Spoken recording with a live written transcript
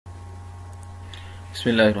بسم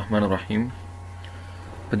الله الرحمن الرحیم.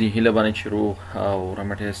 په دې هیله باندې چې روغ او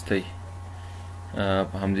رمټ یاستئ،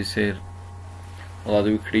 په همدې سیر الله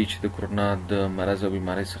دې وکړي چې د کرونا د مرض او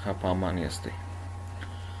بیمارۍ څخه په امان یاستئ.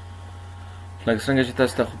 لکه څنګه چې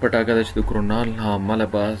تاسو ته خو په ټاکه ده چې د کرونا له امله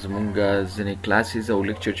به زمونږ ځینې کلاسز او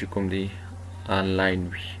لیکچر چې کوم دي آنلاین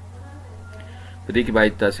وي. په دې کې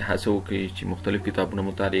باید تاسو هڅه وکړئ چې مختلف کتابونه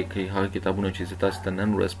مطالعه کړئ. هغه کتابونه چې زه تاسو ته نن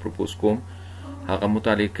ورځ پروپوز کوم هغه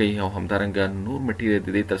مطالعه کوي او همدارنګه نور مټیریل د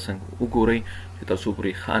دې ترڅنګ وګورئ چې تاسو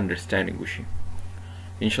پرې ښه انډرسټینډینګ وشي.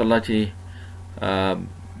 انشاءالله چې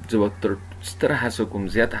زه به تر ستره هڅه کوم،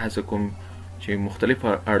 زیاته هڅه کوم چې مختلف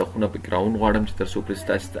اړخونه پکې راونغواړم چې تر څو پرې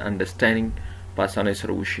ستاسو ته انډرسټینډینګ په اسانۍ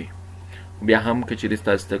سره وشي. بیا هم که چېرې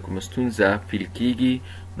ستاسو ته کومه ستونزه فیل کېږي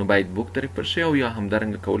نو باید بوک ته ریفر شئ او یا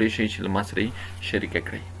همدارنګه کولی شئ چې له ما سره یې شریکه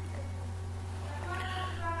کړئ.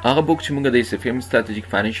 هغه بوک چې موږ د SFM Strategic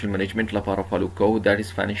Financial Management لپاره فالو کوو that is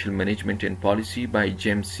Financial Management and Policy by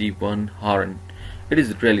James C. Van Horen. It is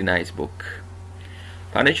a really nice book.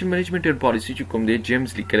 Financial Management and Policy چې کوم دی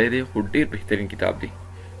جیمز لیکلی دی خو ډېر بهترین کتاب دی.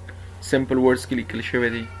 سمپل ورډز کې لیکل شوی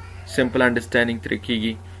دی، سمپل انډرسټینډینګ ترې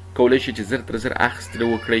کېږي، کولی شئ چې زر تر زر اخیستل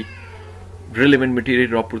وکړئ، ریلیونټ مټیریل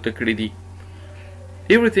راپورته کړي دي.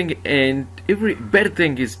 Everything and every better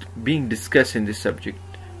thing is being discussed in this subject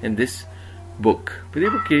in this book. په دې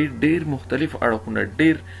بوک کې ډېر مختلف اړخونه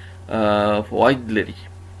ډېر فواید لري.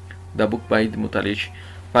 دا بوک باید مطالعه شي.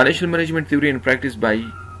 Financial Management Theory and Practice by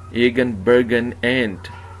Egan Bergen,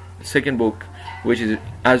 and second book which is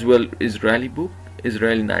as well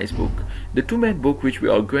Israeli nice book. The two main book which we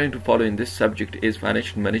are going to follow in this subject is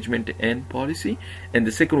Financial Management and Policy, and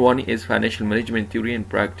the second one is Financial Management Theory and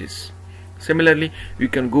Practice. Similarly, you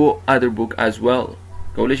can go other book as well.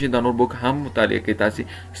 کولی شئ دا نور بوک هم مطالعه کړئ. تاسې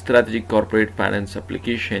Strategic Corporate Finance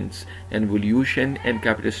Applications, Evolution and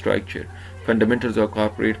Capital Structure, Fundamentals of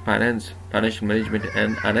Corporate Finance, Financial Management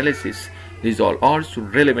and Analysis. These are also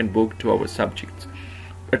relevant book to our subjects.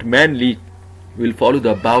 But mainly we will follow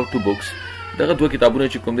the above two books. دغه دوه کتابونه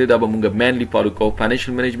چې کوم دی دا به موږ mainly follow کوو.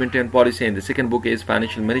 Financial Management and Policy, and the second book is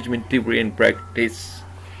Financial Management Theory and Practice.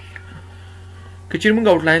 که چېرې موږ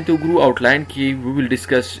آوټلاین ته وګورو، آوټلاین کې we will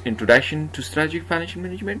discuss introduction to strategic financial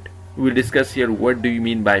management. We will discuss here what do you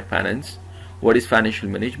mean by finance, what is financial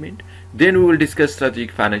management. Then we will discuss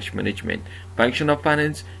strategic financial management, function of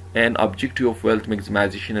finance, and objective of wealth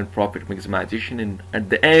maximization and profit maximization. And at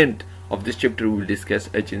the end of this chapter we will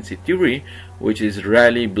discuss agency theory, which is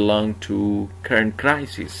really belong to current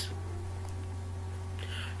crisis.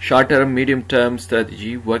 Short term, medium term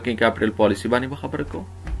strategy, working capital policy باندې به خبره کوو.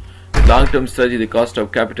 Long-term strategy, the cost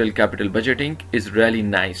of capital budgeting is really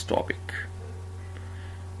nice topic.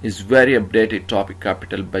 It's very updated topic,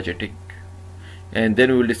 capital budgeting. And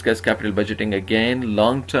then we will discuss capital budgeting again,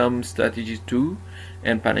 long-term strategies too,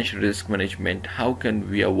 and financial risk management. How can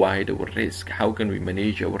we avoid our risk? How can we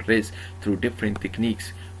manage our risk through different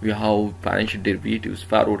techniques? We have financial derivatives,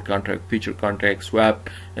 forward contract, future contract, swap,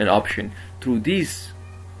 and option. Through these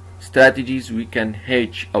strategies, we can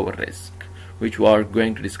hedge our risk, which we are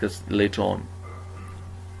going to discuss later on.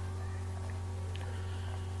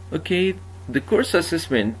 Okay, the course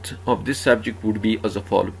assessment of this subject would be as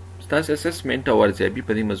follows. Stars assessment او ارزیابي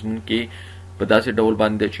په دې مضمون کې په داسې ډول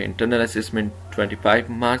باندې چې internal assessment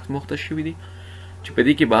 25 مارکس مختص شوي دي چې په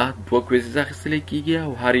دې کې به دوه کویزز اخیستل کېږي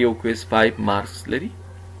او هر یو کویز 5 مارکس لري.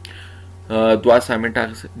 دوه اسایمنټ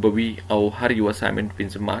به وي او هر یو اسایمنټ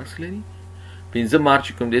 5 مارکس لري. 5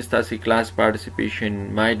 مارچ کوم دی ستاسې class participation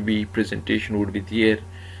might be presentation would be there.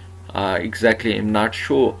 Exactly I'm not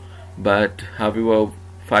sure, but however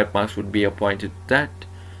 5 marks would be appointed to that,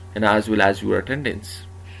 and as well as your attendance.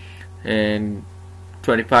 And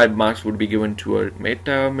 25 marks would be given to your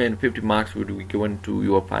midterm, and 50 marks would be given to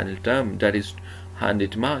your final term, that is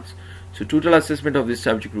 100 marks. So total assessment of this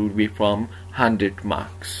subject would be from 100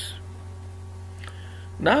 marks.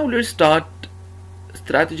 Now let's start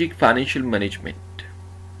strategic financial management.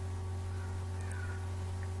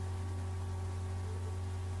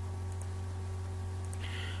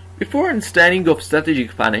 Before understanding of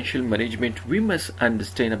strategic financial management, we must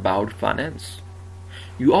understand about finance.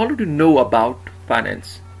 You already know about finance.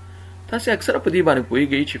 تاسې اکثره په دې باندې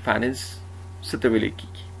پوهیږئ چې فاینانس څه ته ویل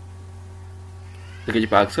کېږي، ځکه چې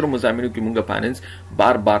په اکثرو مضامینو کې موږ فاینانس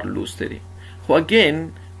بار بار لوستی دی. خو again,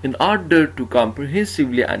 in order to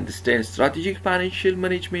comprehensively understand strategic financial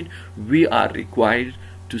management, we are required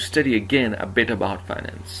to study again a bit about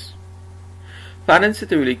finance. Finance څه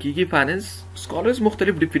ته ویل کېږي؟ Finance scholars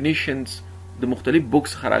مختلف definitions د مختلف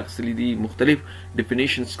بوکس څخه راخیستلي دي، مختلف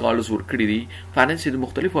definitions scholars ورکړي دي. Finance د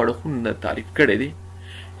مختلفو اړخونو نه تعریف کړی دی،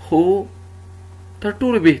 خو تر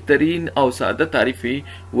ټولو بهترین او ساده تعریف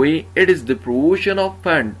وی it is the provision of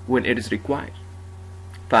fund when it is required.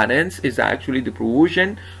 Finance is actually the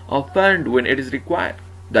provision of fund when it is required.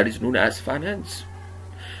 That is known as finance.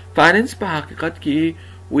 Finance په حقیقت کې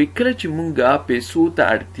وی کله چې مونږه پیسو ته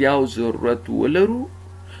اړتیا او ضرورت ولرو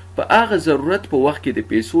په هغه ضرورت په وخت کې د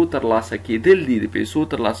پیسو ترلاسه کېدل دي د پیسو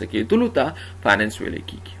ترلاسه کېدلو ته فاینانس ویل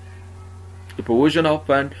کېږي. The provision of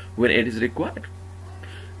fund when it is required.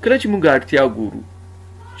 کله چې مونږ اړتیا ګورو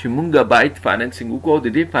چې مونږ باید فاینانسینګ وکړو د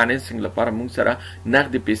دې فاینانسینګ لپاره مونږ سره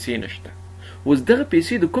نقد پیسې نشته. اوس دغه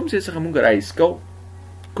پیسې د کوم ځای څخه مونږ راایستو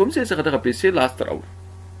کوم ځای څخه دغه پیسې لاسته راوړو.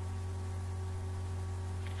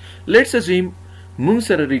 Let's assume مونږ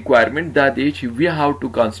سره requirement دا دی چې we have to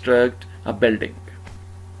construct a building.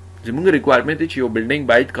 زمونږ requirement دی چې یو building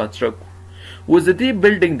باید construct کړو. اوس د دې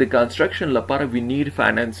building د construction لپاره we need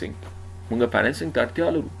financing. مونږ فاینانسینګ ته اړتیا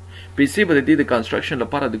لرو. پیسې به د دې د کنسټرکشن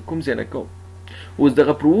لپاره د کوم ځای نه کوو. اوس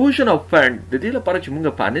دغه پروویژن اف فند د دې لپاره چې مونږ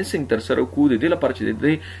فاینانسینګ ترسره کوو د دې لپاره چې د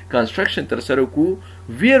دې کنسټرکشن ترسره کوو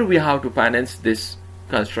ویر وی هاو ټو فاینانس دیس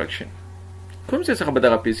کنسټرکشن کوم ځای څخه به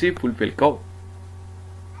دغه پیسې فولفیل کوو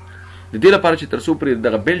د دې لپاره چې تر څو پرې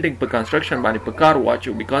دغه بلډینګ په کنسټرکشن باندې په کار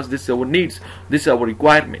واچو بیکاز دیس اور نیډز دیس اور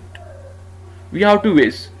ریکوایرمنٹ وی هاو ټو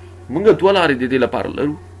ویز مونږ دوه لارې د دې لپاره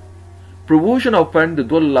لرو. پروویژن اف فند د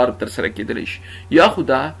دوه لارو ترسره کېدلی شي یا خو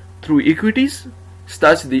دا through equities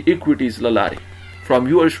ستاسو د equities لارې from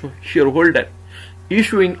your shareholder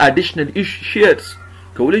issuing additional shares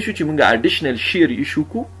کولی شو چې موږ additional share issue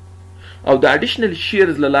کو او د additional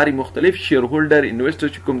shares لارې مختلف shareholder investor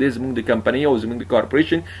چې کوم دی زموږ د کمپنۍ او زموږ د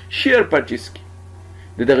کارپوریشن share purchase کی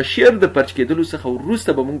دغه share د پرچ کېدلو څخه وروسته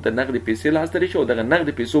به موږ د نقد پیسې لاسته راشي او دغه نقد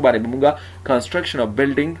پیسو باندې به موږ construction of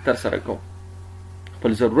building ترسره کوو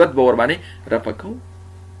خپل ضرورت به ور باندې رفع کوو.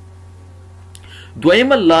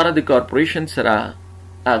 دویمه لاره د کارپوریشن سره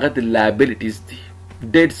هغه د لایبیلیټیز دي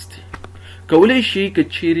ډیټس دي. کولی شي که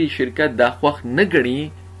چیرې شرکت دا خوښ نه ګڼي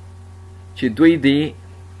چې دوی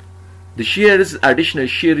د شیرز اډیشنل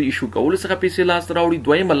شیر ایشو کولو څخه پیسې لاسته راوړي.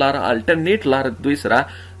 دویمه لاره الټرنیټ لاره دوی سره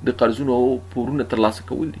د قرضونو او پورونه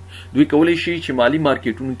ترلاسه کول دي. دوی کولی شي چې مالي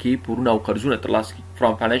مارکیټونو کې پورونه او قرضونه ترلاسه کړي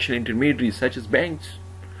فرام فاینانشل انټرمیډیټریز such as banks.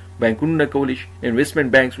 بانکونه کولی شي انویسټمنټ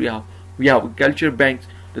بانکس we have کلچر بانکس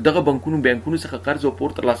دغه بانکونو څخه قرض او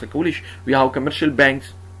پور ترلاسه کولی شي. we have commercial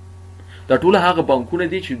banks دا ټول هغه بانکونه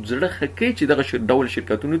دي چې زړه ښه کوي چې دغه ډول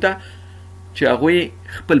شرکتونو ته چې هغوی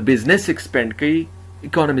خپل بزنس ایکسپینډ کوي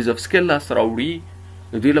economies of scale لاسته راوړي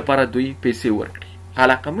د دوی لپاره دوی پیسې ورکړي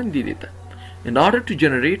علاقمند دي دې ته in order to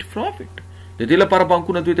generate profit د دې لپاره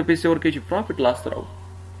بانکونه دوی ته پیسې ورکوي چې پروفیټ لاسته راوړي.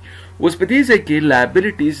 اوس په دې ځای کې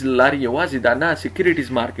لایبیلیټیز لارې یوازې دا نه سیکیورټیز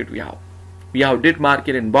مارکیټ we have debt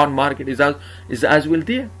market and bond market is as well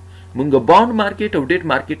there. مونږ bond market او debt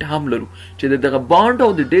market هم لرو چې دغه bond او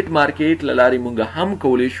د debt market لارې مونږ هم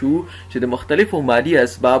کولی شو چې د مختلفو مالي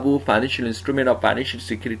اسبابو financial instrument او financial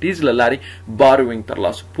securities لارې borrowing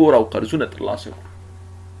ترلاسه پور او قرضونه ترلاسه کړو.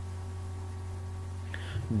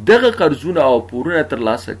 دغه قرضونه او پورونه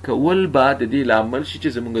ترلاسه کول به د دې لامل شي چې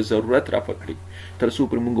زموږ ضرورت رافع کړي تر څو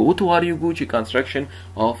پر مونږ وتواریږو چې construction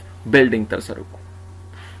of building ترسره کړو.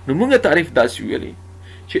 نو مونږ تعریف داسې ویلې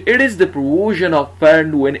چې it is the provision of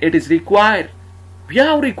fund when it is required. بیا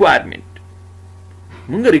requirement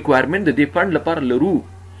مونږ requirement د دې فند لپاره لرو.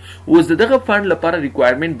 اوس دغه فند لپاره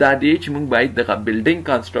requirement دا دی چې مونږ باید دغه building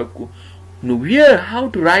construct کو. نو where how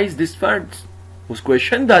to raise these funds. اوس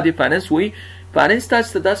question دا دی فاینانس وایي فاینانس تاسو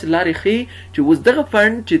ته داسې لارې ښیي چې اوس دغه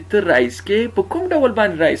فند چې ته رایز کې په کوم ډول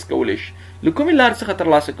باندې رایز کولی شي له کومې لارې څخه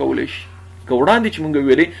ترلاسه کولی شي. که وړاندې چې مونږ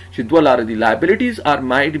ویلې چې دوه لارې دي liabilities or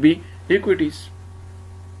might be equities.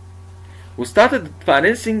 اوس تاته د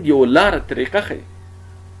فاینانسینګ یو لاره طریقه ښیي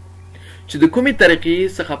چې د کومې طریقې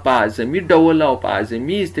څخه په اعظمي ډول او په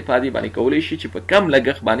اعظمي استفادې باندې کولی شي چې په کم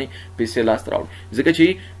لګښت باندې پیسې لاسته راوړي ځکه چې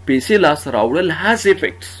پیسې لاسته راوړل has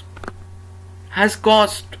effects has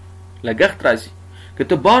cost لګښت راځي. که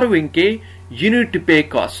ته borrowing کې you need to pay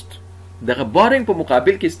cost دغه borrowing په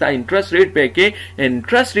مقابل کې ستا interest rate پې کې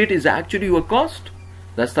interest rate is actually your cost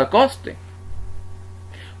دا ستا cost دی.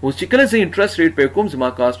 اوس چې کله زه interest rate پې کوم زما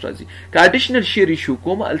cost راځي که additional share issue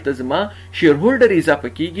کوم هلته زما shareholder اضافه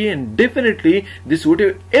کېږي and definitely this would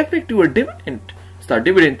affect your dividend ستا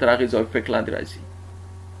dividend تر هغې effect لاندې راځي.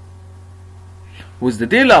 اوس د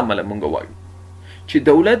دې له امله مونږ وایو چې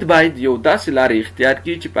دولت باید یو داسې لارې اختیار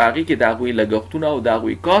کړي چې په هغې کې د هغوی لګښتونه او د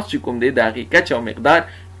هغوی cost چې کوم دی د هغې کچه او مقدار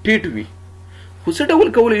ټیټ وي. خو څه ډول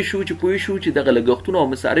کولی شو چې پوه شو چې دغه لګښتونه او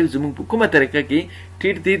مصارف زموږ په کومه طریقه کې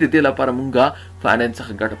ټیټ دي د دې لپاره مونږ فاینانس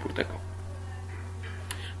څخه ګټه پورته کوو.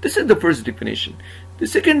 This is the first definition. The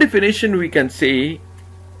second definition we can say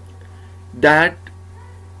that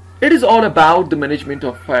It is all about the management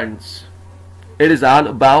of funds. It is all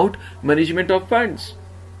about management of funds.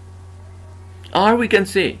 Or we can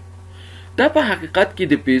say دا په حقیقت کې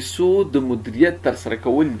د پیسو د مدیریت تر سره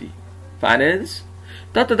کول دي. فاینانس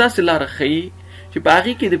دا ته داسې لاره ښیي چې په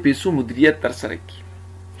هغې کې د پیسو مدیریت تر سره کړي.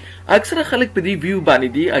 اکثره خلک په دې ویو باندې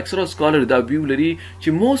دي، اکثره سکالر دا ویو لري چې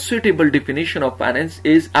most suitable definition of finance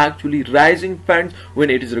is actually raising funds when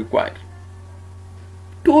it is required.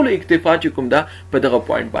 ټول اکتفا چې کوم ده په دغه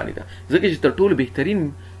پوینټ باندې ده، ځکه چې تر ټولو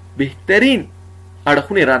بهترین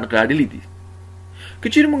اړخونه رانغاړلي دي. که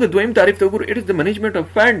چیرې موږ دویم تعریف ته وګورو, it is the management of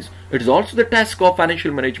funds. It is also the task of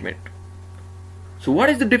financial management. So what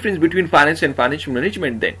is the difference between finance and financial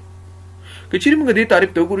management then? که چیرې موږ دې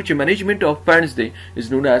تعریف ته وګورو چې management of funds دی is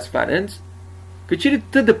known as finance. که چیرې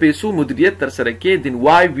ته د پیسو مدیریت تر سره کې, then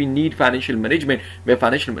why we need financial management? بیا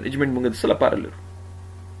financial management موږ د څه لپاره لرو؟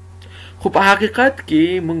 خو په حقیقت کې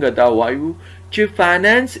موږ دا وایو چې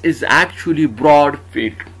finance is actually broad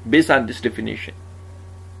field based on this definition.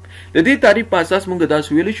 د دې تعریف په اساس موږ دا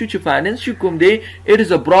ویلی شو چې فاینانس چې کوم دی it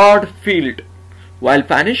is a broad field while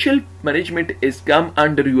financial management is come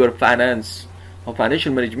under your finance or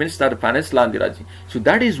financial management star finance لاندې راځي. So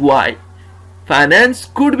that is why finance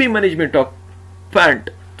could be management of fund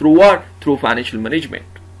through what? Through financial management.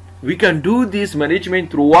 We can do this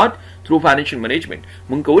management through what? Through financial management.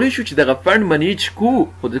 موږ کولی شو چې دغه فند منیج کو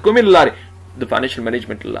خو د کومې له لارې؟ د financial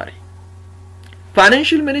management له لارې.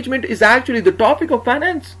 Financial management is actually the topic of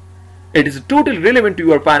finance. It is totally relevant to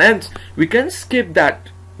your finance. We can skip that.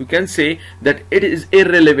 We can say that it is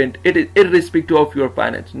irrelevant. It is irrespective of your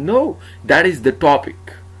finance. No, that is the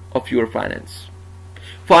topic of your finance.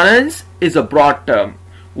 Finance is a broad term,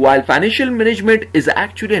 while financial management is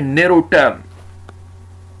actually a narrow term.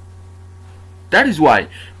 That is why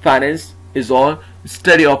finance is all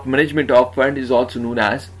study of management of fund is also known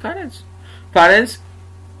as finance. Finance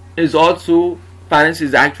is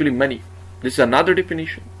actually money. This is another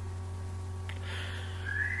definition.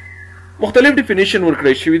 مختلف ډیفینیشن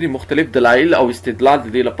ورکړی شوي دي، مختلف دلایل او استدلال د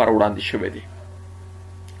دې لپاره وړاندې شوی دی.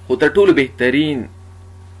 خو تر ټولو بهترین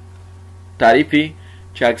تعریف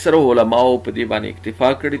چې اکثره علماو په دې باندې اکتفا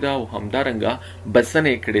کړې ده او همدارنګه بسنه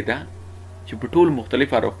یې کړې ده چې په ټول مختلف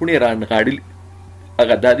اړخونه یې رانغاړلي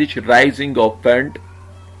هغه دا دی چې رایزنګ آف فند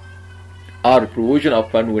or provision of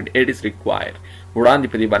fund when it is required. وړاندې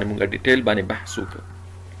په دې باندې موږ ډیټیل باندې بحث وکړو.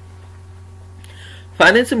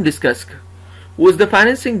 فاینانس هم ډسکس کړو. اوس د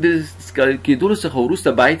فاینانسینګ د کېدلو څخه وروسته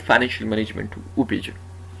باید فاینانشل منیجمنت وپېژنو.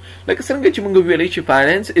 لکه څرنګه چې موږ ویلی چې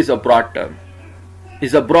فاینانس از ا براډ ټرم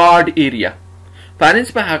از ا براډ ایریا. فاینانس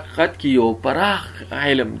په حقیقت کې یو پراخ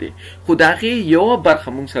علم دی، خو د هغې یوه برخه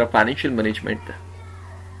موږ سره فاینانشل منیجمنت ده.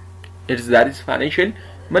 that is financial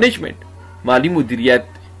management، مالي مدیریت.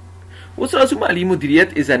 اوس راځو مالي مدیریت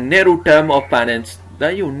is a narrow term of finance. دا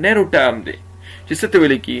یو narrow term دی چې څه ته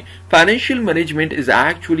ویل کېږي. Financial management is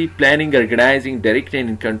actually planning, organizing, directing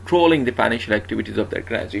and controlling the financial activities of the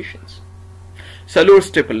organizations. څلور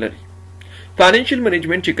سټیپ لري. فاینانشل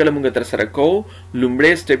منیجمنت چې کله موږ تر سره کوو،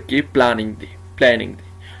 لومړی سټیپ کې پلانینګ دی.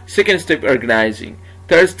 Second step organizing,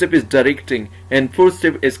 third step is directing and fourth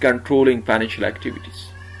step is controlling financial activities.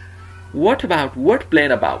 What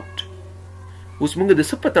plan about? اوس موږ د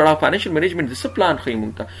څه په تړاو فاینانشل منیجمنت د څه پلان ښیي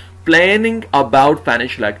موږ ته؟ Planning about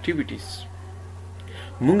financial activities.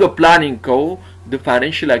 موږ پلانینګ کوو د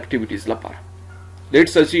فاینانشل اکټیویټیز لپاره.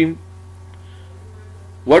 Let's assume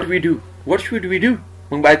what should we do?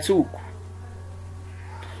 موږ باید څه وکړو؟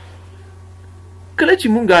 کله چې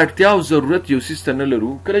موږ اړتیا او ضرورت یو څیز ته نه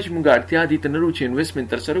لرو، کله چې موږ اړتیا دې ته نه لرو چې انویسټمنټ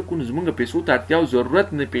ترسره کړو، نو زموږ پیسو ته اړتیا او ضرورت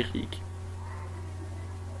نه پېښېږي.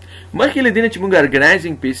 مخکې له دې نه چې موږ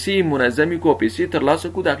ارګنایزینګ پیسې منظمې کړو او پیسې ترلاسه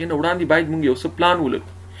کړو، د هغې نه وړاندې باید موږ یو څه پلان ولرو.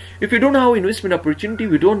 If we don't have investment opportunity,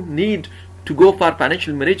 we don't need to go for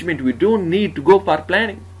financial management. We don't need to go for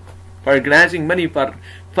planning, for organizing money, for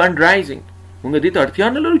fundraising. موږ دې ته اړتیا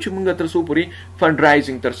نه لرو چې موږ تر څو پورې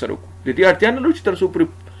fundraising ترسره کړو. د دې اړتیا نه لرو چې تر څو پورې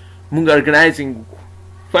موږ ارګنایزینګ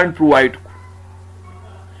فند پرووایډ کړو.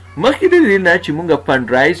 مخکې د دې نه چې موږ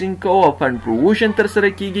fundraising کوو او فند پروویژن ترسره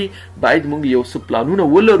کیږي، باید موږ یو څه پلانونه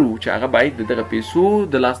ولرو چې هغه باید د دغه پیسو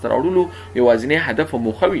د لاسته راوړلو یوازینی هدف او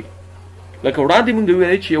موخه وي. لکه وړاندې موږ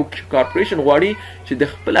ویلي چې یو کارپوریشن غواړي چې د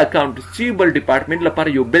خپل اکاونټ ریسیویبل ډپارټمنټ لپاره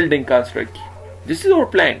یو بلډینګ کنسټرکټ کړي. This is our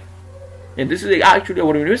plan and this is actually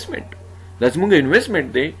our investment. دا زموږ انویسټمنټ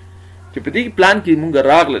دی چې په دې پلان کې موږ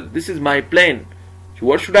راغلل. This is my plan. So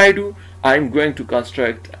what should I do? I am going to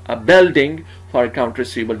construct a building for account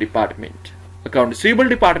receivable department. Account receivable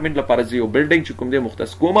department لپاره زه یو بلډینګ چې کوم دی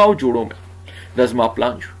مختص کوم او جوړوم. دا زما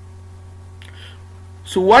پلان شو.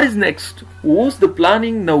 So what is next? What's the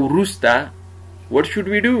planning now وروسته? What should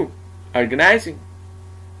we do? Organizing.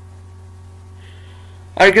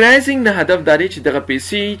 ارګنایزینګ نه هدف دا دی چې دغه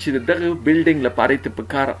پیسې چې دغه بلډینګ لپاره ته په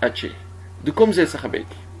کار اچي د کوم ځای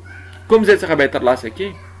څخه به ترلاسه کړي.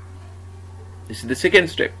 This is the second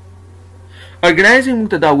step. Organizing موږ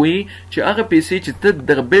ته دا وایي چې هغه پیسې چې ته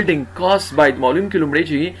دغه بلډینګ کاست باید معلوم کړي لومړی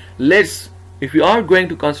چې let's if you are going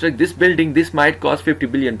to construct this building this might cost $50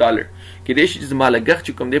 billion. کېدای شي چې زما لګښت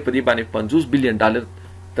چې کوم دی په دې باندې $50 billion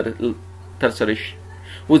ترسره شي.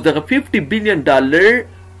 اوس دغه $50 billion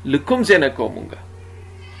له کوم ځای نه کوو موږ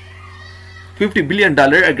 $50 billion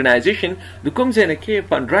organization د کوم ځای نه کې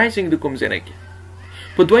fundraising د کوم ځای نه کې.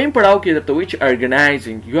 په دویم پړاو کې درته وایي چې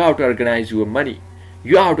organizing you have to organize your money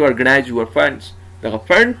you have to organize your funds. دغه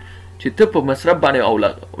فند چې ته په مصرف باندې او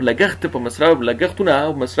لګښت په لګښتونه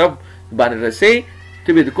او مصرف باندې رسې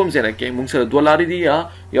ته به د کوم ځای نه کې. موږ سره دوه لارې دي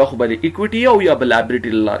یا خو به د equity او یا به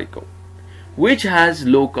liability لارې کوو which has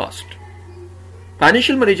low cost.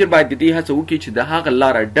 فاینانشل منیجر باید د دې هڅه وکړي چې د هغه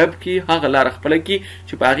لاره ډب کړي هغه لاره خپله کړي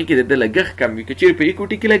چې په هغې کې د ده لګښت کم وي. که چیرې په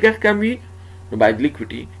equity کې لګښت کم وي نو باید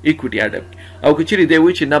equity اډپ کړي او که چیرې دی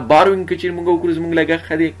وایي چې نه باروینګ که چیرې موږ وکړو زموږ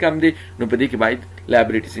لګښت کم دی نو په دې کې باید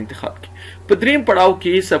لایبلیټیز انتخاب کړي. په دریم پړاو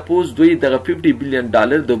کې سپوز دوی دغه $50 billion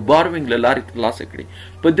د باروینګ له لارې ترلاسه کړي.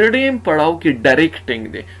 په دریم پړاو کې ډایرکټینګ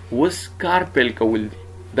دی اوس کار پیل کول دي.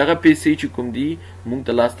 دغه پیسې چې کوم دي موږ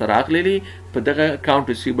ته لاسته راغلي په دغه اکاونټ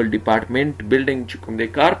ریسیبل ډپارټمنټ بلډینګ چې کوم دی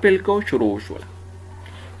کار پیل کوو شروع شوله.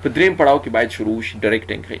 په دریم پړاو کې باید شروع شي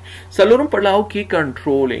ډایرکټینګ ښیي. څلورم پړاو کې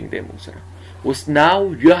کنټرولینګ دی موږ سره. اوس now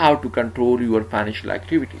you have to control your financial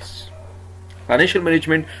activities. فاینانشل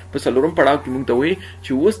منیجمنت په څلورم پړاو کې موږ ته وایي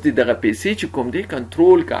چې اوس د دغه پیسې چې کوم دی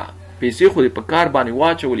کنټرول کا. پیسې خو دې په کار باندې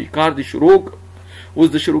واچولې کار دې شروع کړه. اوس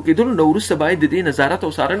د شروع کېدلو نه وروسته باید د دې نظارت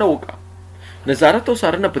او څارنه وکړه. نظارت او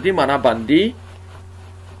څارنه په دې معنا باندې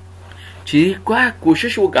چې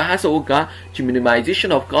کوشش وکړه هڅه وکړه چې minimization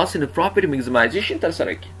of cost and profit maximization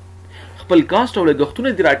ترسره کړي. خپل کاست او لګښتونه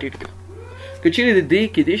دې راټیټ کړه. که چیرې د دې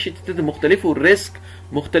کېدای شي چې د مختلفو رسک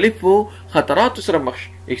مختلفو خطراتو سره مخ شي.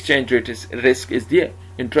 exchange rate risk is there,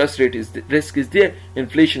 interest rate risk is there,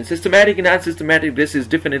 inflation, systematic and unsystematic risk is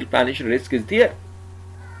different, financial risk is there.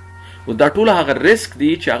 و دا ټول هغه ریسک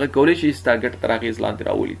دی چې هغه کولی شي ستا ګټه تر اغېز لاندې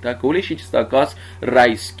راولي. دا کولی شي چې ستا کاست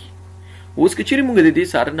رایز کړي. اوس که چیرې موږ د دې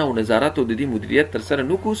څارنه او نظارت او د دې مدیریت ترسره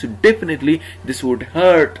نه کړو so definitely this would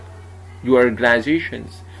hurt your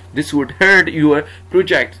organizations, this would hurt your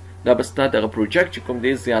projects. دا به ستا دغه پروجیکټ چې کوم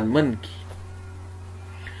دی زیانمن کړي.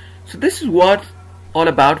 So this is what all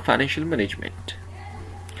about financial management.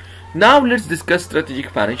 Now let's discuss strategic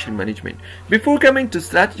financial management. Before coming to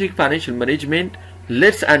strategic financial management,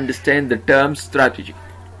 let's understand the term strategic.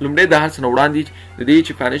 لومړی د هر څه نه وړاندې د دې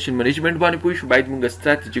چې financial management باندې پوه شو باید موږ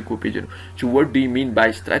strategic وپېژنو چې what do you mean by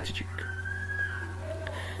strategic.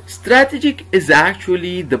 Strategic is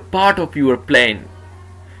actually the part of your plan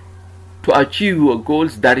to achieve your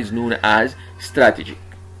goals that is known as strategic.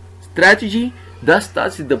 Strategy دا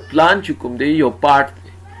ستاسې د پلان چې کوم دی یو پارت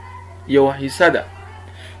دی یو حصه ده.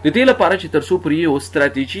 د دې لپاره چې تر څو پورې یو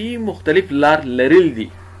ستراتیژي مختلف لار لرل دي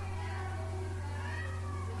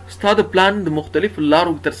ستا د پلان د مختلفو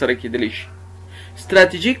لارو ترسره کېدلی شي.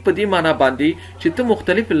 ستراتیژیک په دې معنا باندې چې ته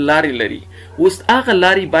مختلف لارې لري. اوس هغه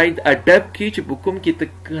لارې باید اډپ کړي چې په کوم کې ته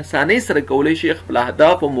اسانۍ سره کولی شي خپل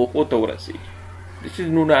اهداف او موخو ته ورسېږي. This is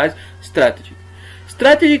known as strategy.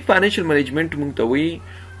 Strategic financial management موږ ته وایي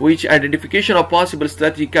which identification of possible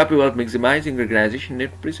strategy capable of maximizing organization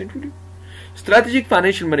net present value. Strategic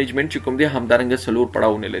financial management چې کوم دی همدارنګه څلور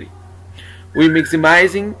پړاوونه لري. We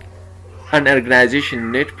maximizing an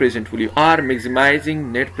organization net present value or maximizing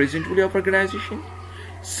net present value of organization.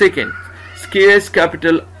 Second, scarce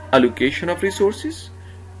capital allocation of resources.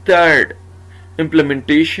 Third,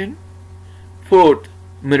 implementation. Fourth,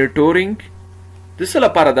 monitoring. This is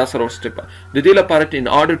لپاره دا سره step. د دې لپاره in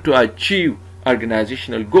order to achieve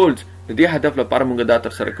organizational goals د دې هدف لپاره موږ دا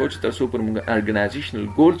تر سره کوو چې تر څو پر موږ organizational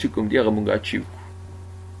goal چې کوم دی هغه موږ achieve.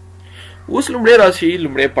 اوس لومړی راشي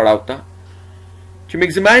لومړی پړاو ته چې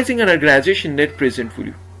maximizing an organization net present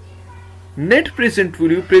value. net present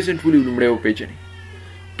value لومړی وپېژنئ.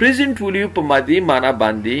 present value په مادي معنا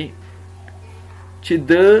باندې چې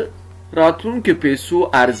د راتلونکو پیسو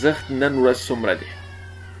ارزښت نن ورځ څومره دی.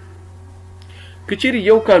 که چیرې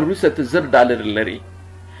یو کال وروسته ته $10 لري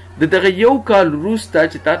د دغه یو کال وروسته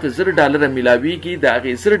چې تا ته $10 میلاویږي د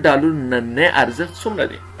هغې $10 نننی ارزښت څومره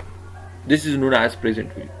دی. This is known as present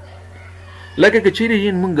value. لکه که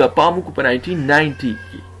چیرې موږ پام وکړو په 1990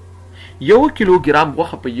 کې 1 کیلوګرام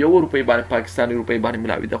غوښه په 1 روپۍ باندې پاکستاني روپۍ باندې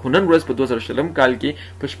میلاوېده خو نن ورځ په 2020 کال کې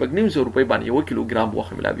په 950 روپۍ باندې 1 کیلوګرام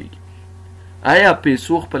غوښه میلاوېږي. آیا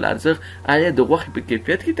پیسو خپل ارزښت آیا د غوښې په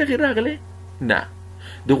کیفیت کې تغییر راغلی؟ نه.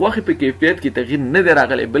 د غوښې په کیفیت کې تغییر نه دی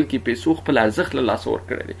راغلی بلکې پیسو خپل ارزښت له لاسه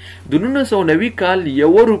ورکړی دی. د 1990 کال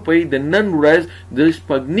 1 روپۍ د نن ورځ د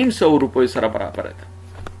 950 روپیو سره برابره ده.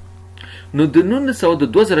 نو د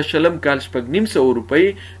 2020 کال 950 روپۍ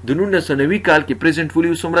د 1990 کال کې پریزنټ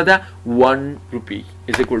ویلیو څومره ده 1 روپۍ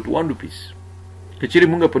از اکول ټو 1 روپیز. که چیرې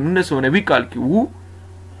موږ په 1990 کال کې وو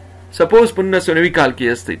سپوز په 1990 کال کې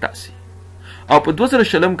یاستئ تاسې او په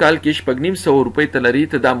 2020 کال کې 950 روپۍ ته لري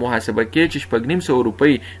ته دا محاسبه کې چې 950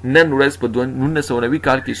 روپۍ نن ورځ په 1990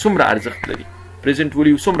 کال کې څومره ارزښت لري. پریزنټ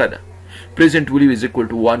ویلیو څومره ده؟ پریزنټ ویلیو از اکول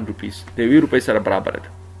ټو 1 روپیز د 1 روپۍ سره برابر ده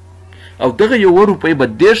او دغه 1 روپۍ به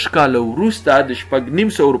 10 کال وروسته د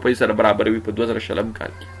 950 روپۍ سره برابر وي په 2020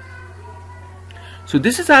 کال کې. So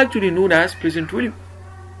this is actually known as present value.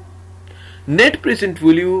 Net present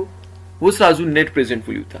value اوس راځو net present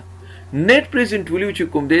value ته. net present value چې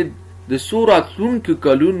کوم دی د څو راتلونکو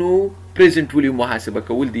کلونو present value محاسبه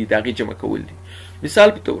کول دي، د هغې جمع کول دي. مثال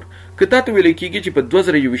په تور که تا ته ویل کېږي چې په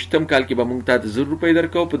 2021 کال کې به موږ تا ته 1000 روپۍ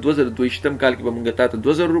درکوو، په 2022 کال کې به موږ تا ته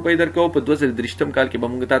 2000 روپۍ درکوو، په 2023 کال کې به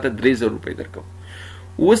موږ تا ته 3000 روپۍ درکوو.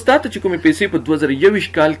 اوس تا ته چې کومې پیسې په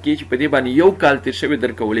 2021 کال کې چې په دې باندې یو کال تیر شوی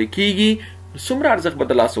درکولی کېږي څومره ارزښت به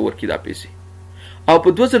د لاسه ورکړي دا پیسې، او په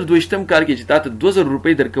 2022 کال کې چې تا ته 2000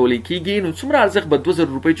 روپۍ درکولی کېږي نو څومره ارزښت به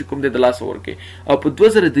 2000 روپۍ چې کوم دی د لاسه ورکړي، او په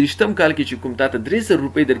 2023 کال کې چې کوم تا ته 3000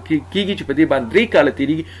 روپۍ درکېږي چې په دې باندې 3 کاله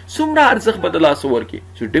تېرېږي څومره ارزښت به د لاسه ورکړي.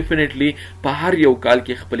 سو ډیفینیټلی په هر یو کال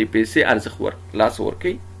کې خپلې پیسې ارزښت لاسه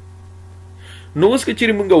ورکوي. نو اوس که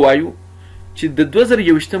چیرې مونږ وایو چې د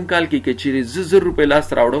 2021 کال کې که چیرې زه 1000 روپۍ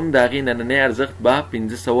لاسته راوړم د هغې نننی ارزښت به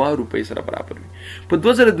 1500 روپۍ سره برابر وي. په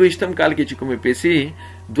 2022 کال کې چې کومې پیسې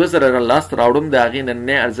 2000 لاسته راوړم د هغې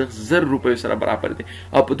نننی ارزښت 1000 روپیو سره برابر دی،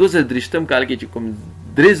 او په 2023 کال کې چې کوم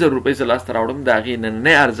 3000 روپۍ سره لاسته راوړم د هغې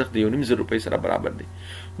نننی ارزښت د 1500 روپۍ سره برابر دی.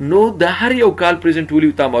 نو د هر یو کال پریزنټ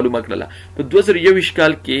ویلیو تا معلومه کړله. په 2021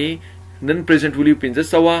 کال کې نن پریزنټ ویلیو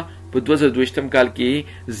 1500، په 2022 کال کې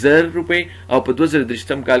 1000 روپۍ او په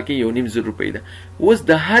 2023 کال کې 1500 روپۍ ده. اوس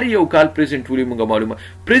د هر یو کال پریزنټ ویلیو موږ معلومه.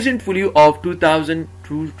 پریزنټ ویلیو اف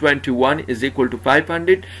 2021 is equal to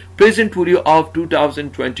 500, present value of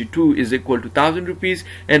 2022 is equal to 1000 rupees,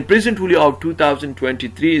 and present value of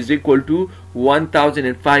 2023 is equal to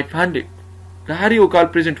 1500. د هر یو کال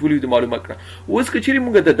پریزنټ ویلیو د معلومه کړه. اوس که چیرې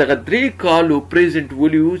موږ د دغه 3 کالو پریزنټ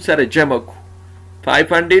ویلیو سره جمع کو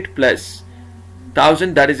 500 plus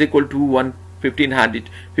 1000 that is equal to 1500.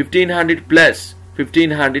 1500 plus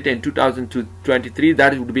 1500 and 2023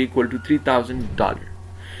 that would be equal to $3000.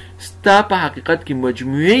 ستا په حقیقت کې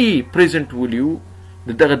مجموعي پریزنټ ویلیو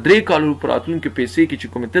د دغه 3 کالو په راتلونکو پیسې کې چې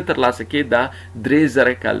کومې ته ترلاسه کړې دا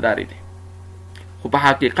 3000 کالدارې دی. خو په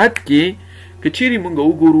حقیقت کې که چیرې موږ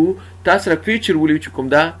وګورو تا سره فیچر ویلیو چې کوم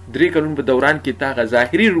دا 3 کلونو په دوران کې تا هغه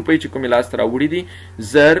ظاهري روپۍ چې کومې لاسته راوړي دي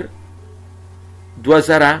 1000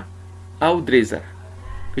 2000 او 3000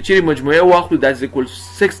 که چیرې مجموعه واخلو that is equal to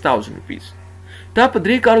 6000 rupees. تا په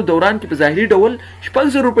 3 کالو دوران کې په ظاهري ډول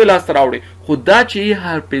 600 روپۍ لاسته راوړي، خو دا چې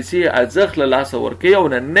هر پیسې ارزښت له لاسه ورکوي او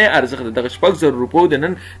نننی ارزښت د دغه 600 روپیو د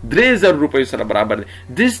نن 3000 روپیو سره برابر دی.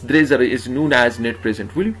 This 3000 is known as net present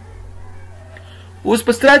value. اوس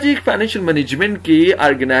په ستراتیژیک فاینانشل منیجمنت کې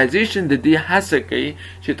ارګنایزیشن د دې هڅه کوي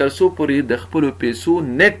چې تر څو پورې د خپلو پیسو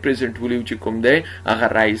نیټ پریزنټ ویلیو چې کوم دی هغه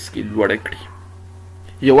رایز کړي، لوړه کړي.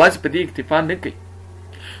 یوازې په دې اکتفا نه کوي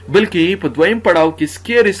بلکې په دویم پړاو کې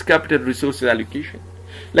سکیرس کیپټل ریسورسز الوکیشن،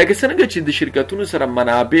 لکه څنګه چې د شرکتونو سره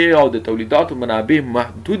منابع او د تولیداتو منابع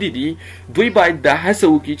محدودې دي، دوی باید دا هڅه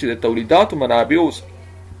وکړي چې د تولیداتو منابعو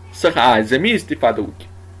څخه اعظمي استفاده وکړي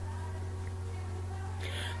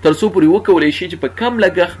تر څو پورې وکولی شي چې په کم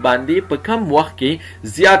لګښت باندې په کم وخت کې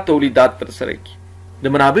زیات تولیدات ترسره کړي. د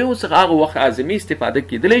منابعو څخه هغه وخت اعظمي استفاده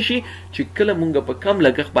کېدلی شي چې کله موږ په کم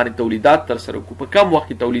لګښت باندې تولیدات ترسره کړو، په کم وخت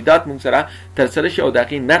کې تولیدات موږ سره ترسره شي او د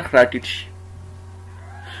هغې نرخ راټیټ شي.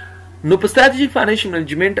 نو په ستراتیژیک فاینانشل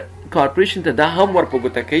منیجمنت کارپوریشن ته دا هم ور په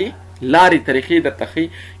ګوته کوي لارې طریقې درته ښیي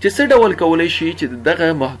چې څه ډول کولی شي چې دغه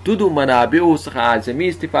محدودو منابعو څخه اعظمي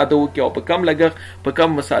استفاده وکړي او په کم لګښت په کم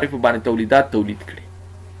مصارفو باندې تولیدات تولید کړي.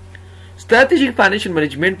 ستراتیژیک فاینانشل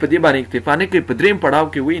منیجمنت په دې باندې اکتفا نه کوي، په دریم پړاو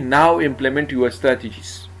کې وایي ناو امپلیمنټ یور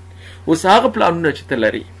ستراتیجیز. اوس هغه پلانونه چې ته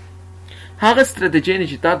لري، هغه ستراتیجۍ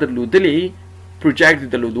چې تا درلودلې پروجیکټ دې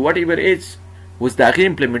درلود واټ ایور ایز، اوس د هغې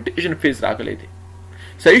امپلیمنټیشن فیز راغلی دی.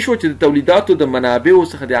 صحیح شو چې د تولیداتو د منابعو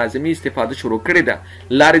څخه د اعظمي استفاده شروع کړې ده،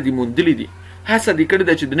 لارې دې موندلې دي، هڅه دې کړې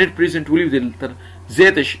ده چې د نیټ پریزنټ ویلیو دې تر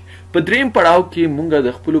زیاته شي. په دریم پړاو کې موږ د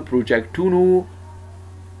خپلو پروجیکټونو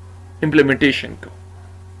امپلیمنټیشن کوو.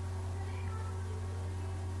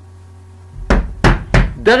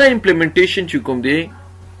 دغه امپلیمنټیشن چې کوم دی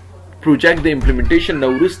پروجیکټ د امپلیمنټیشن نه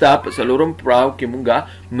وروسته په څلورم پړاو کې مونږه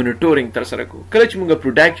مونیټورینګ ترسره کوو. کله چې مونږه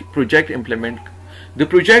پروجیکټ امپلیمنټ د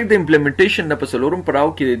پروجیکټ د امپلیمنټیشن نه په څلورم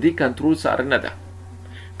پړاو کې د دې کنټرول څارنه ده.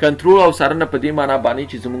 کنټرول او څارنه په دې معنی باندې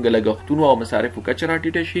چې زمونږ لګښتونو او مصارفو کچه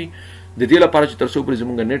راټیټه شي، د دې لپاره چې تر څو پورې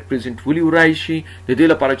زمونږ نیټ پریزنټ ولي ورای شي، د دې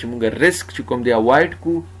لپاره چې مونږ ریسک چې کوم دی اوایډ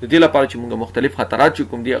کو، د دې لپاره چې مونږ مختلف خطرات چې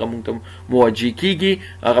کوم دی هغه مونږ ته مواجه کیږي،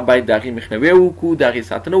 هغه باید د هغې مخنیوی وکړو، د هغې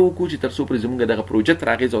ساتنه وکړو چې تر څو پورې زمونږ دغه پروژه تر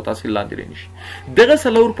اغېز او تاثیر لاندې رانشي. دغه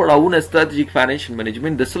څلور پړاوونه ستراتیژیک فاینانشل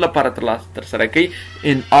منیجمنټ د څه لپاره ترسره کوي؟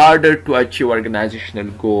 in order to achieve organizational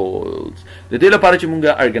goals. د دې لپاره چې مونږ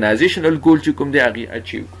organizational goal چې کوم دی هغې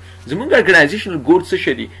اچیو. زمونږ organizational goal څه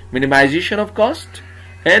شي دي؟ minimization of cost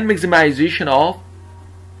and maximization of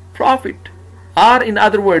profit, or in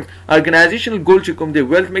other words organizational goal چې کوم دی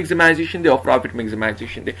wealth maximization دی او profit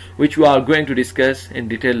maximization دی, which we are going to discuss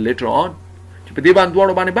in detail later on. چې په دې باندې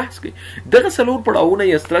دواړو باندې بحث کوي. دغه څلور پړاوونه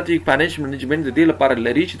یې strategic financial management د دې لپاره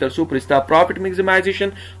لري چې تر څو پورې ستا profit maximization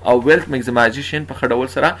او wealth maximization په ښه ډول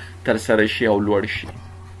سره ترسره شي او لوړ شي.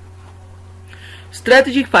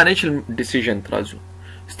 strategic financial decision ترازو.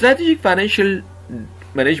 strategic financial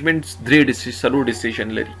management څلور decision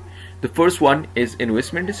لري. The first one is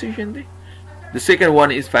investment decision دی. The second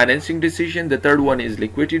one is financing decision. The third one is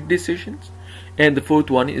liquidity decisions. And the fourth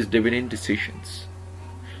one is dividend decisions.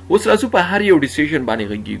 اوس راځو په هر یو decision باندې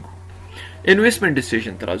غږیږو. investment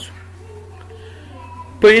decision ترازو.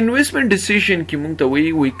 په investment decision کې مونږ ته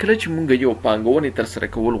وایي کله چې مونږ یو پانګونې ترسره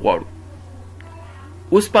کول غواړو،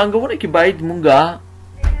 اوس پانګونه کې باید مونږه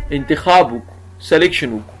انتخاب وکړو، سلیکشن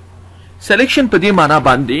وکړو. سلیکشن په دې معنا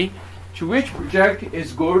باندې چې which project is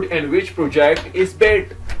good and which project is bad.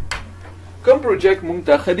 کوم پروجیکټ مونږ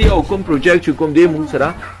ته ښه دی او کوم پروجیکټ چې کوم دی مونږ سره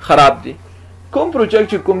خراب دی. کوم پروجیکټ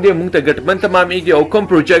چې کوم دی مونږ ته ګټمن تمامیږي او کوم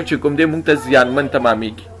پروجیکټ چې کوم دی مونږ ته زیانمن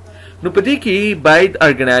تمامیږي. نو په دې کې باید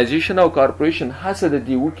ارګنایزیشن او کارپوریشن هڅه د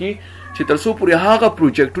دې وکړي چې تر څو پورې هغه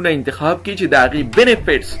پروجیکټونه انتخاب کړي چې د هغې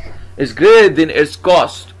benefits is greater than its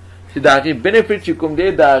cost، چې د هغې benefit چې کوم دی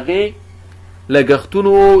د هغې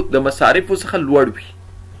لګښتونو د مصارفو څخه لوړ وي.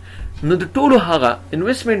 نو د ټولو هغه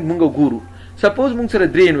انویسټمنټ مونږ ګورو. سپوز مونږ سره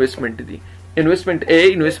 3 انویسټمنټ دي، انویسټمنټ A،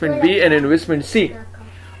 انویسټمنټ B and انویسټمنټ C.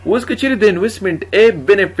 اوس که چیرې د انویسټمنټ A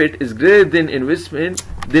benefit is greater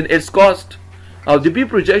than its cost او د B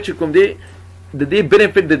پروجیکټ چې کوم دی د دې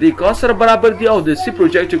benefit د دې cost سره برابر دی او د C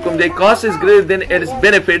پروجیکټ چې کوم دی cost is greater than its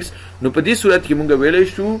benefits، نو په دې صورت کې مونږ ویلی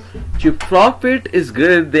شو چې profit is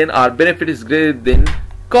greater than or benefit is greater than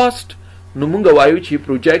cost. نو مونږ وایو چې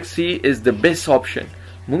پروجیکټ C is the best option.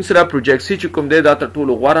 مونږ سره پروجیکټ C چې کوم دی دا تر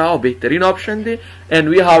ټولو غوره او بهترین option دی and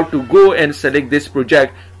we have to go and select this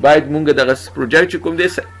project. باید مونږ دغه پروجیکټ چې کوم دی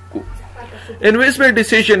انویسټمنټ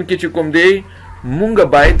ډیسیژن کې چې کوم دی مونږ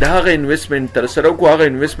باید د هغه انویسټمنټ ترسره کړو، هغه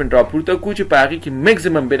انویسټمنټ راپورته کړو چې په هغې کې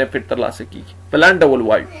میکزیمم بینیفټ ترلاسه کیږي. په لاندې ډول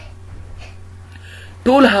وایو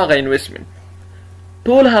ټول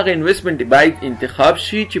هغه انویسټمنټ باید انتخاب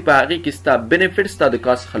شي چې په هغې کې ستا بینیفټ ستا د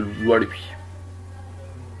کاست څخه لوړ وي.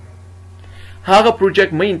 هغه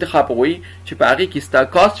پروجیکټ مه انتخابوئ چې په هغې کې ستا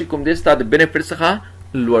کاست چې کوم دی ستا د بینیفټ څخه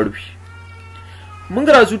لوړ وي. مونږ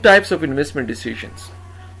راځو ټایپس اف انویسټمنټ ډیسیژنز.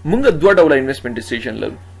 مونږ دوه ډوله انویسټمنټ ډیسیژن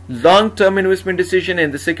لرو، long term investment decision and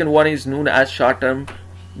the second one is known as short term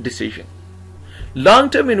decision. long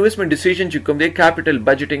term investment decision چې کوم دی capital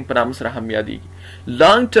budgeting په نام سره هم یادېږي.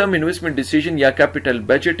 long term investment decision یا capital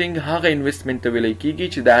budgeting هغه انویسټمنټ ته ویلی کېږي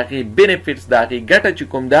چې د هغې benefits د هغې ګټه چې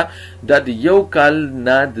کوم ده دا د یو کال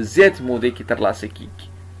نه د زیات مودې کې ترلاسه کېږي.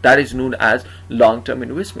 that is known as long term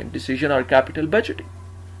investment decision or capital budgeting.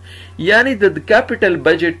 یعنی د کیپټل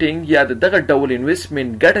بجټینګ یا دغه ډول انویسټمنټ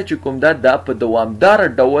ګټه چې کوم ده دا په دوامداره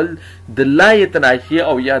ډول د لا یتناهي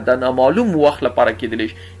او یا د نامعلوم وخت لپاره کېدلی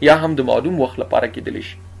شي یا هم د معلوم وخت لپاره کېدلی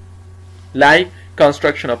شي. like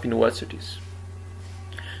construction of universities.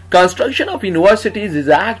 Construction of universities is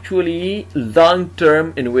actually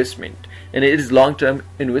long-term investment and it is long-term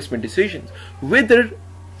investment decisions, whether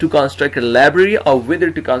to construct a library or whether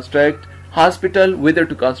to construct hospital, whether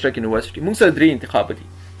to construct university. موږ سره درې انتخاب دي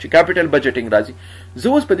چې کیپټل بجټینګ راځي. زه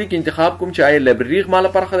اوس په دې کې انتخاب کوم چې آیا لایبرري ما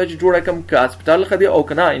لپاره ښه ده چې جوړه کړم، که هسپتال ښه دی او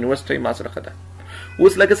که نه یونیورسټۍ ما سره ښه ده.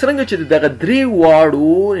 اوس لکه څرنګه چې دغه درې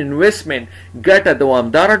واړو انویسټمنټ ګټه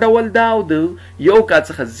دوامداره ډول ده او د یو کال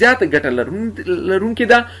څخه زیاته ګټه لرونکې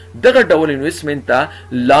ده، دغه ډول انویسټمنټ ته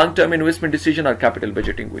لانګ ټرم انویسټمنټ ډیسیژن او کیپټل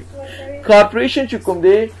بجټینګ وایي. کارپوریشن چې کوم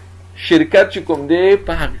دی، شرکت چې کوم دی،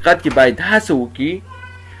 په حقیقت کې باید هڅه وکړي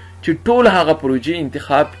چې ټول هغه پروژې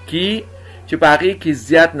انتخاب کړي چې په هغې کې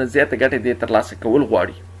زیات نه زیاته ګټه دې ترلاسه کول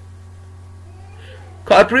غواړي.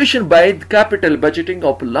 کارپوریشن باید کیپټل بجټینګ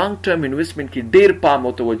او په لانګ ټرم انویسټمنټ کې ډېر پام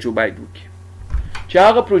او توجه باید وکړي چې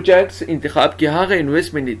هغه پروجیکټس انتخاب کی هغه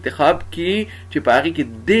انویسټمنټ انتخاب کی چې په هغه کې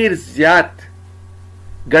ډیر زیات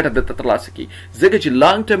ګټه د ترلاسه کی ځکه چې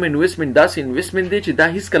لانګ ټرم انویسټمنټ داسې انویسټمنټ دی چې دا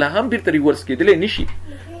هیڅ کله هم بیرته ریورس کېدلی نشي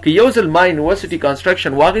که یو ځل ما یونیورسيټي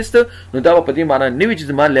کنسټرکشن واغېسته نو دا په دې معنی نه وي چې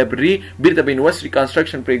زما لایبرري بیرته به یونیورسيټي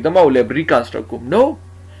کنسټرکشن پرېږدم او لایبرري کنسټرکټ کوم نو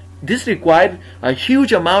this required a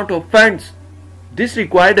huge amount of funds this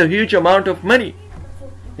required a huge amount of money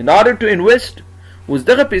in order to invest اوس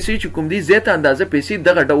دغه پیسې چې کوم دي زیاته اندازه پیسې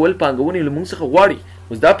دغه ډول پانګونې له موږ څخه غواړي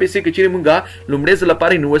اوس دا پیسې که چیرې موږ لومړی ځل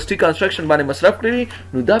لپاره یونیورسيټي کنسټرکشن باندې مصرف کړي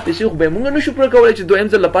نو دا پیسې خو به موږ نشو پوره کولی چې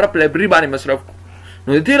دویم ځل لپاره په لایبرري باندې مصرف کړو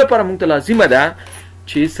نو د دې لپاره موږ ته لازمه ده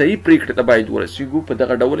چې صحیح پریکړه ته باید ورسیږو په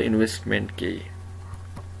دغه ډول انویسټمنټ کې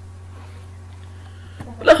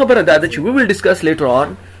بله خبره دا ده چې we will discuss later on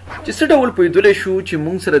چې څه ډول پوهېدلی شو چې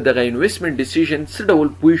موږ سره دغه انویسټمنټ ډیسیژن څه ډول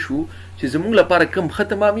پوه شو چې زموږ لپاره کم ښه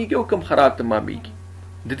تمامیږي او کم خراب تمامیږي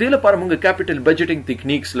د دې لپاره موږ کیپټل بجټینګ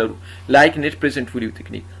ټیکنیکس لرو لایک نیټ پریزنټ ویلیو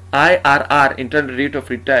ټیکنیک IRR internal rate of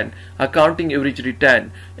return accounting average return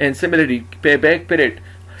and similarly payback period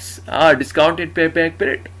discounted payback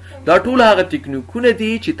period دا ټول هغه ټیکنیکونه دي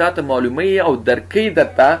چې تاسو معلومه او درکې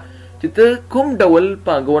درته چې ته کوم ډول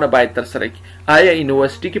پانګونه باید ترسره کړې آیا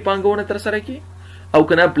یونیورسيټي کې پانګونه ترسره کړې او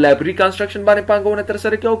کنه لایبرري کنسټرکشن باندې پانګونه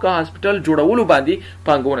ترسره کړې او که هاسپټل جوړولو باندې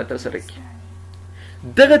پانګونه ترسره کړې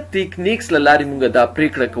دغه ټیکنیکس لاره موږ دا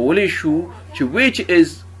پریکړه کولای شو چې which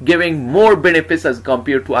is giving more benefits as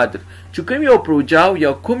compared to other چې کوم یو پروژه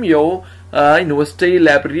یا کوم یو یونیورسيټي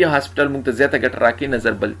لایبرري هاسپټل موږ ته زیاته ګټه راکړي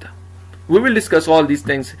نظر بلته we will discuss all these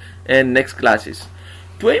things in next classes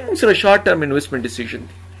دویم موږ سره short term investment decision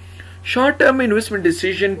short term investment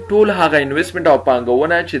decision ټول هغه انویسټمنټ او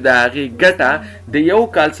پانګونه چې د هغې ګټه د یو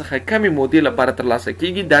کال څخه کمې مودې لپاره ترلاسه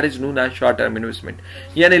کیږي that is known as short term investment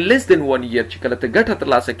یعنی less than 1 year چې کله ته ګټه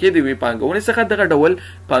ترلاسه کړې د یوې پانګونې څخه دغه ډول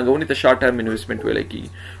پانګونې ته short term investment ویلی کیږي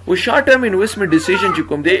او short term investment decision چې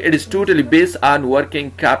کوم دی it is totally based on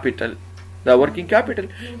working capital the working capital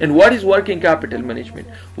and what is working capital management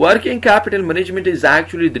working capital management is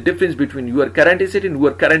actually the difference between your current asset and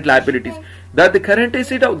your current liabilities that the current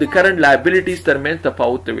asset or the current liabilities ترمنځ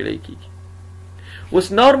تفاوت ته ویلی کیږي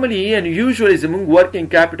اوس normally and usually زموږ working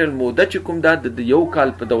capital موده چې کوم دا د یو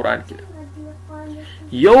کال په دوران کې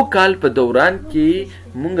یو کال په دوران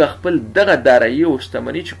کې موږ خپل دغه دارایي او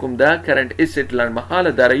شتمنۍ چې کوم دا کرنټ اسټ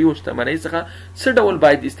لنډمهاله دارایي او شتمنۍ څخه څه ډول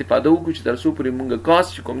باید استفاده وکړو چې تر څو پورې موږ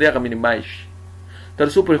کاست چې کوم دی هغه مینیمایز شي تر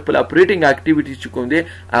څو پورې خپل اپریټینګ اکټیویټیز چې کوم دی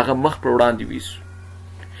هغه مخ پر وړاندې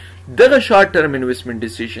ویسو دغه شارټ ټرم انویسټمنټ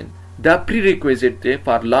ډیسیژن دا پری ریکویزټ دی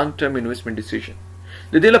فار لانګ ټرم انویسټمنټ ډیسیژن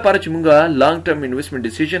د دې لپاره چې موږ لانګ ټرم انویسټمنټ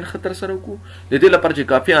ډیسیژن خطر سره وکړو د دې لپاره چې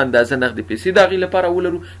کافي اندازه نغدي پیسې د هغې لپاره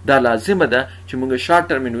ولرو دا لازمه ده چې موږ شارټ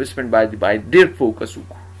ټرم انویسټمنټ باید ډېر فوکس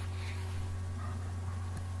وکړو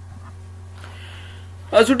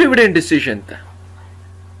ازو ډیویډنډ ډیسیژن ته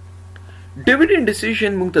ډیویډنډ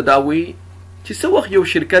ډیسیژن موږ ته دا وایي چې څه وخت یو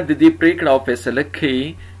شرکت د دې پریکړه او فیصله کوي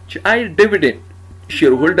چې آیا ډیویډنډ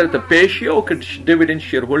شیر هولډر ته پی شي او که ډیویډنډ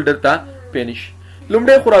شیر هولډر ته پی نه شي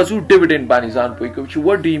لومړی خو راځو ډیویډنډ باندې ځان پوه کوو چې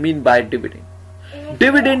what do you mean by dividend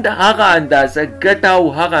ډیویډنډ هغه اندازه ګټه او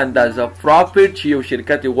هغه اندازه پروفیټ چې یو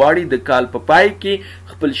شرکت غواړي د کال په پای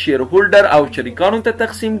کې خپل شیر هولډر او شریکانو ته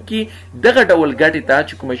تقسیم کړي دغه ډول ګټې ته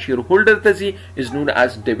چې کومه شیر هولډر ته ځي is known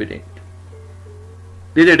as dividend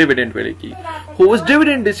دې ته ډیویډنډ ویل کېږي خو اوس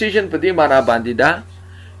ډیویډنډ ډیسیژن په دې معنا باندې ده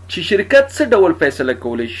چې شرکت څه ډول فیصله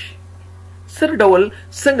کولی شي څه ډول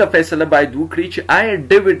څنګه فیصله باید وکړي چې آیا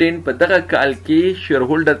ډیویډنډ په دغه کال کې شیر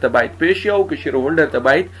هولډر ته باید پی شي او که شیر هولډر ته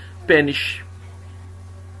باید پی نه شي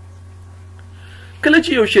کله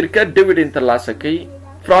چې یو شرکت ډیویډنډ ترلاسه کوي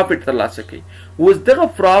پروفیټ ترلاسه کوي اوس دغه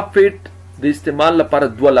پروفیټ د استعمال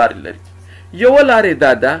لپاره دوه لارې لري یوه لارې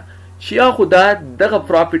دا ده چې یا خو دا دغه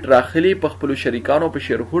پروفیټ راخلي په خپلو شریکانو په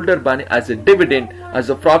شیر هولډر باندې از ا ډیویډنډ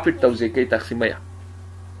از ا پروفیټ توزیع کوي تقسیموي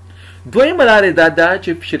دویمه لارې دا ده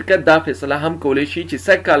چې شرکت دا فیصله هم کولی شي چې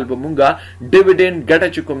سږ کال به مونږه ډیویډنډ ګټه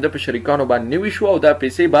چې کوم ده په شریکانو باندې نه وي شو او دا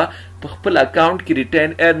پیسې به په خپل اکاونټ کې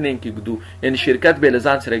ریټین ارنینګ کې ږدو یعنې شرکت به یې له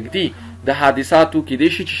ځان سره ږدي د حادثاتو کیدای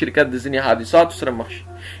شي چې شرکت د ځینې حادثاتو سره مخ شي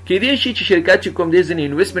کیدای شي چې شرکت چې کوم دی ځینې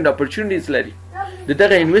انویسټمنټ اپورچونټیز لري د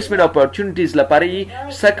دغه انویسټمنټ اپورچونټیز لپاره یې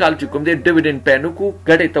سږ کال چې کوم دی ډیویډنډ پی نه کړو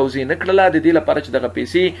ګټې توزیع نه کړله د دې لپاره چې دغه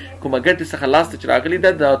پیسې کومه ګټې څخه لاسته چې راغلي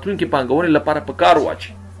ده د راتلونکي پانګونې لپاره په کار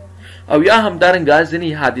واچي او یا همدارنګه ځینې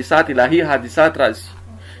حادثات الهي حادثات راځي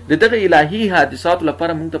د دغه الهي حادثاتو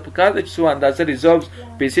لپاره موږ ته پکار ده چې څو اندازه ریزروز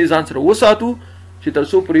پیسې ځان سره وساتو چې تر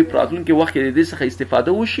څو پورې په راتلونکي وخت کې د دې څخه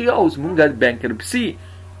استفاده وشي او زموږ بانکرپسي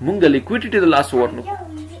موږ لیکویډیټي د لاسه ورنکړو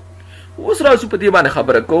اوس راځو په دې باندې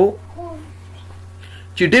خبره کوو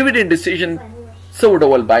چې ډیویډنډ ډیسیژن څو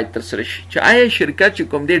ډول باید ترسره شي چې آیا شرکت چې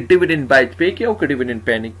کوم دی ډیویډند باید پې کړي او که ډیویډند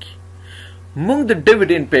پې نه کړي. موږ د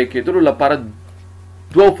ډیویډند پې کېدلو لپاره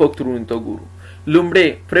دوه فکتورونو ته ګورو. لومړی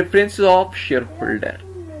پریفرنسز اف شیر هولډر،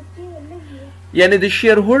 یعنی د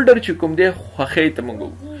شیر هولډر چې کوم دی خوښۍ ته موږ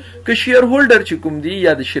وګورو. که شیر هولډر چې کوم دی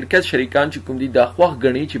یا د شرکت شریکان چې کوم دی دا خوښ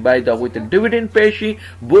ګڼي چې باید هغوی ته ډیویډند پې شي،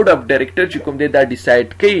 بورډ اف ډایرکټر چې کوم دی دا ډیسایډ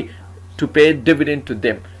کوي ټو پې ډیویډند ټو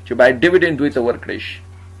دیم چې باید ډیویډند دوی ته ورکړی شي.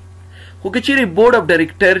 خو که چیرې بورډ اف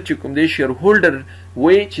ډایرکټر چې کوم دی شیر هولډر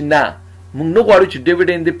وایي چې نه موږ نه غواړو چې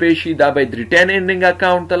ډیویډند دې پې شي، دا باید ریټین ارنینګ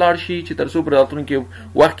اکاونټ ته لاړ شي چې تر څو په راتلونکي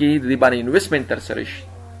وخت کې د دې باندې انویسټمنټ ترسره شي،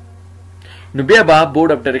 نو بیا به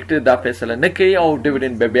بورډ اف ډایرکټر دا فیصله نه کوي او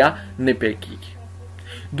ډیویډند به بیا نه پې کېږي.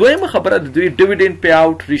 دویمه خبره د دوی ډیویډند پې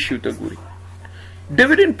آوټ ریشیو ته ګوري.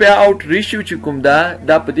 ډیویډند پې آوټ ریشیو چې کوم ده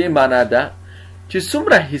دا په دې معنا ده چې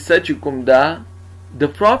څومره حصه چې کوم ده د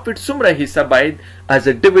پروفیټ څومره حصه باید از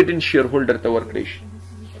ا ډیویډند شیر هولډر ته ورکړی شي.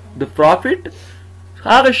 د پروفیټ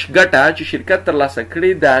هغه ګټه چې شرکت ترلاسه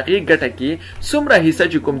کړي د هغې ګټه کې څومره حصه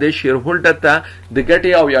چې کوم دی شیر هولډر ته د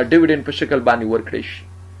ګټې او یا ډیویډند په شکل باندې ورکړی شي.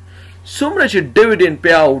 څومره چې ډیویډند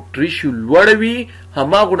پې آوټ ریشیو لوړه وي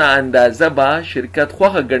هماغونه اندازه به شرکت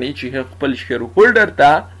خوښه ګڼي چې خپل شیر هولډر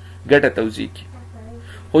ته ګټه توزیع کړي.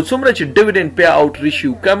 خو څومره چې ډیویډند پې آوټ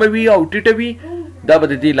ریشیو کمه وي او ټیټه وي دا به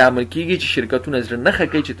د دې لامل کېږي چې شرکتونه زړه نه ښه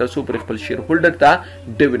کوي چې تر څو پرې خپل شیر هولډر ته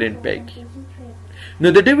ډیویډند پې کړي. نو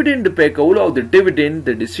د ډیویډند پې کولو او د ډیویډند د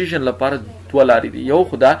ډیسیژن لپاره دوه لارې دي. یو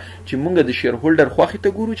خو دا چې موږ د شیر هولډر خوښې ته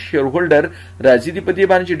ګورو چې شیر هولډر راضي دي په دې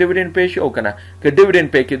باندې چې ډیویډند پې شي او که نه. که ډیویډند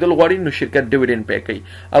پې کېدل غواړي نو شرکت ډیویډند پې کوي،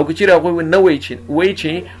 او که چیرې هغوی نه وایي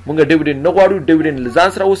چې موږ ډیویډند نه غواړو، ډیویډند له ځان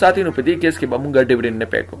سره وساتئ، نو په دې کیس کې به موږ ډیویډند نه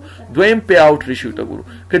پې کوو. دویم پې آوټ ریشیو ته ګورو.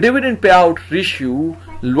 که ډیویډند پې آوټ ریشیو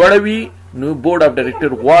لوړه وي نو بورډ اف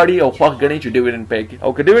ډایرکټر غواړي او خوښ ګڼي چې ډیویډند پې کړي، او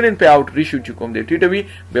که ډیویډند پې آوټ ریشیو چې کوم دی ټیټه وي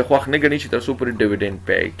بیا خوښ نه ګڼي چې تر څو پورې ډیویډند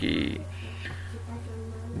پې کړي.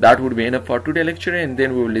 That would be enough for today's lecture, and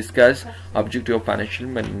then we will discuss objective of financial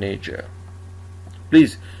manager.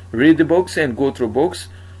 Please read the books and go through books.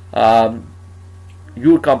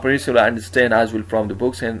 Your comprehension will understand as well from the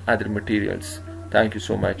books and other materials. Thank you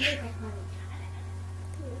so much.